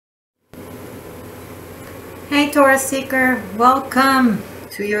Hey Taurus Seeker, welcome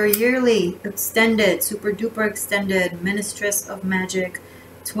to your yearly extended, super duper extended Mistress of Magic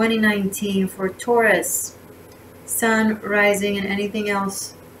 2019 for Taurus, Sun, Rising, and anything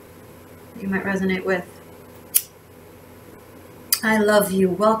else you might resonate with. I love you.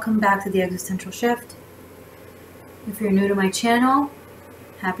 Welcome back to the Existential Shift. If you're new to my channel,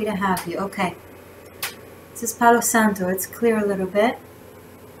 happy to have you. Okay, this is Palo Santo. It's clear a little bit.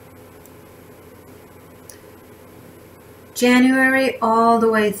 January all the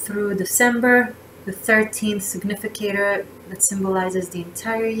way through December, the 13th significator that symbolizes the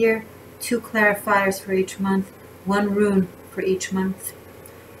entire year, 2 clarifiers for each month, 1 rune for each month,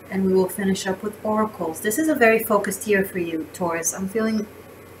 and we will finish up with oracles. This is a very focused year for you, Taurus. I'm feeling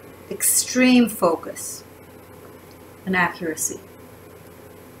extreme focus and accuracy.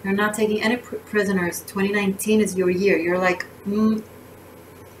 You're not taking any prisoners. 2019 is your year. You're like, I'm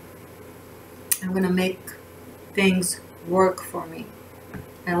going to make things work for me.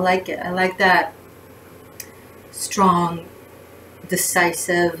 I like it. I like that strong,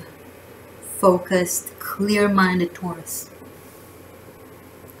 decisive, focused, clear-minded Taurus.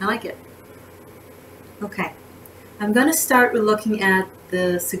 I like it. Okay, I'm going to start with looking at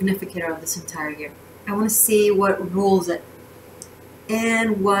the significator of this entire year. I want to see what rules it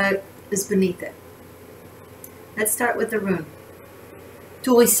and what is beneath it. Let's start with the rune.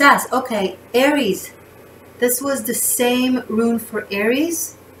 TAURUS. Okay, Aries. This was the same rune for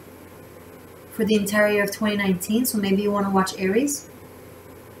Aries for the entire year of 2019. So maybe you want to watch Aries.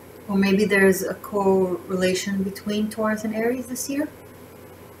 Or maybe there's a correlation between Taurus and Aries this year.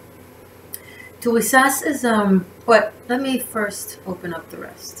 TAURUS is, let me first open up the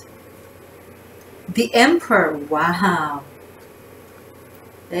rest. The Emperor, wow.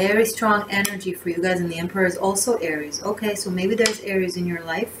 Very strong energy for you guys, and the Emperor is also Aries. Okay, so maybe there's Aries in your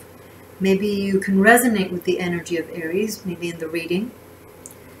life. Maybe you can resonate with the energy of Aries, maybe in the reading.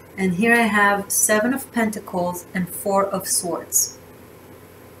 And here I have 7 of Pentacles and 4 of Swords.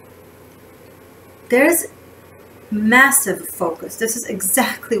 There's massive focus. This is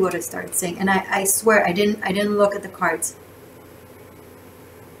exactly what I started saying, and I swear I didn't look at the cards.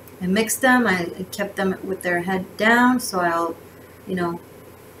 I mixed them. I kept them with their head down, so I'll,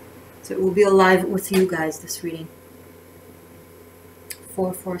 so it will be alive with you guys, this reading.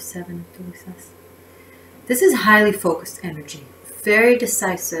 447 TAURUS. This is highly focused energy, very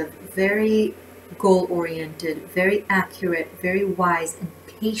decisive, very goal-oriented, very accurate, very wise, and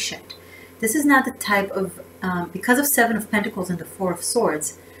patient. This is not the type of, because of 7 of Pentacles and the 4 of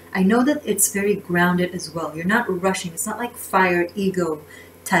Swords, I know that it's very grounded as well. You're not rushing. It's not like fire, ego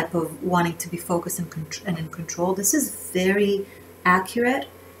type of wanting to be focused and in control. This is very accurate,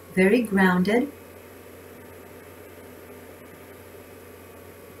 very grounded,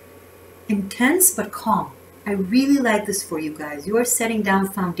 intense but calm. I really like this for you guys. You are setting down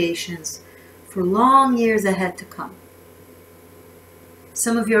foundations for long years ahead to come.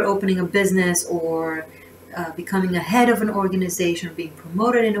 Some of you are opening a business or becoming a head of an organization or being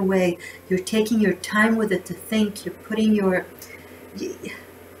promoted in a way. You're taking your time with it to think. You're putting you're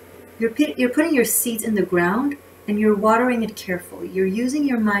putting your seeds in the ground and you're watering it carefully. You're using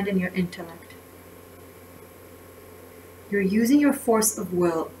your mind and your intellect. You're using your force of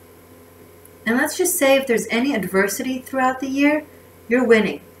will. And let's just say if there's any adversity throughout the year, you're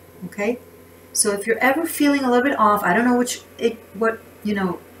winning, okay? So if you're ever feeling a little bit off, I don't know which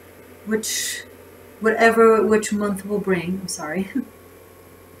month will bring, I'm sorry.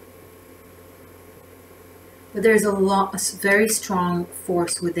 But there's a very strong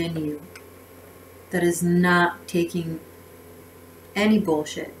force within you that is not taking any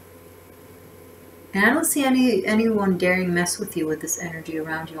bullshit. And I don't see anyone daring mess with you with this energy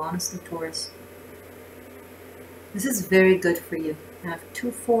around you, honestly, Taurus. This is very good for you. I have 2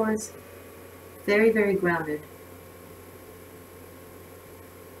 4s, very, very grounded.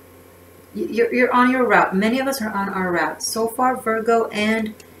 You're on your route. Many of us are on our route. So far, Virgo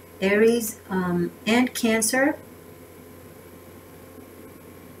and Aries and Cancer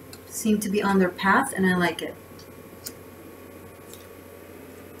seem to be on their path, and I like it.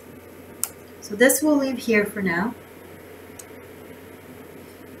 So this we'll leave here for now.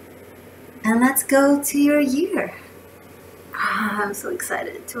 And let's go to your year. I'm so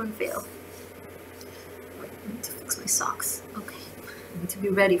excited to unveil. Wait, I need to fix my socks. Okay, I need to be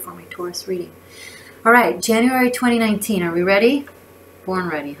ready for my Taurus reading. All right, January 2019. Are we ready? Born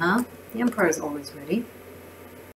ready, huh? The Emperor is always ready.